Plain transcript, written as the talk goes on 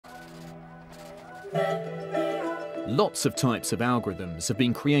Lots of types of algorithms have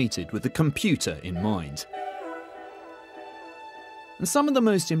been created with the computer in mind. And some of the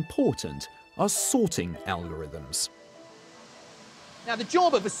most important are sorting algorithms. Now, the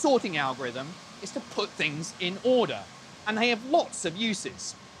job of a sorting algorithm is to put things in order, and they have lots of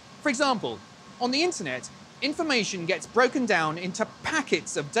uses. For example, on the internet, information gets broken down into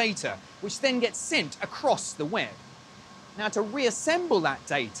packets of data, which then gets sent across the web. Now, to reassemble that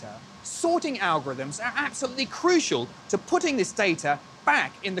data, sorting algorithms are absolutely crucial to putting this data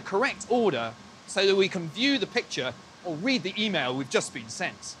back in the correct order so that we can view the picture or read the email we've just been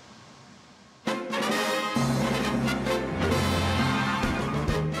sent.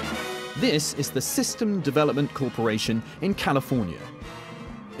 This is the System Development Corporation in California.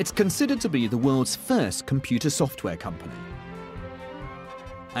 It's considered to be the world's first computer software company.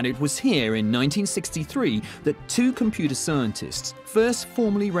 And it was here in 1963 that two computer scientists first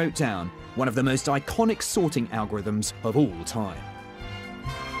formally wrote down one of the most iconic sorting algorithms of all time.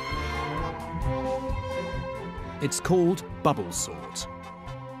 It's called BubbleSort.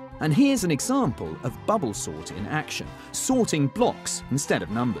 And here's an example of BubbleSort in action, sorting blocks instead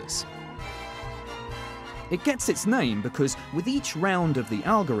of numbers. It gets its name because with each round of the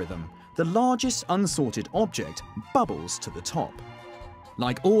algorithm, the largest unsorted object bubbles to the top.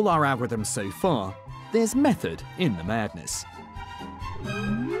 Like all our algorithms so far, there's method in the madness.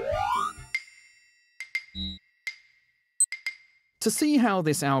 To see how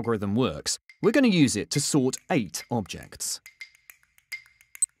this algorithm works, we're going to use it to sort 8 objects.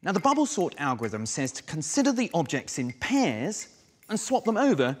 Now, the BubbleSort algorithm says to consider the objects in pairs and swap them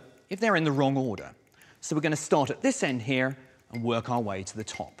over if they're in the wrong order. So we're going to start at this end here and work our way to the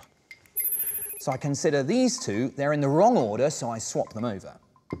top. So I consider these two, they're in the wrong order, so I swap them over.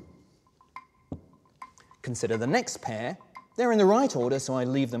 Consider the next pair, they're in the right order, so I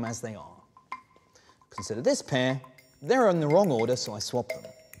leave them as they are. Consider this pair, they're in the wrong order, so I swap them.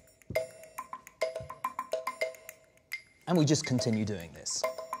 And we just continue doing this.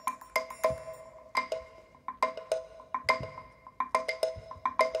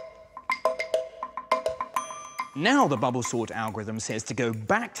 Now the BubbleSort algorithm says to go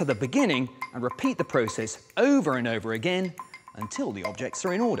back to the beginning and repeat the process over and over again until the objects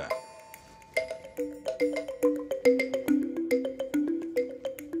are in order.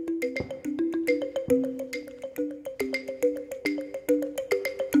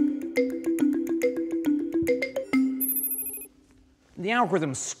 The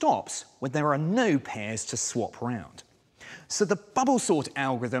algorithm stops when there are no pairs to swap round. So the BubbleSort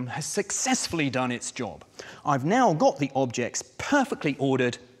algorithm has successfully done its job. I've now got the objects perfectly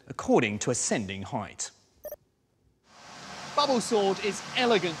ordered according to ascending height. BubbleSort is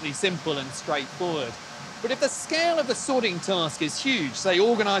elegantly simple and straightforward. But if the scale of the sorting task is huge, say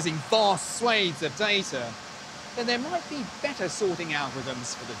organising vast swathes of data, then there might be better sorting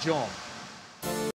algorithms for the job.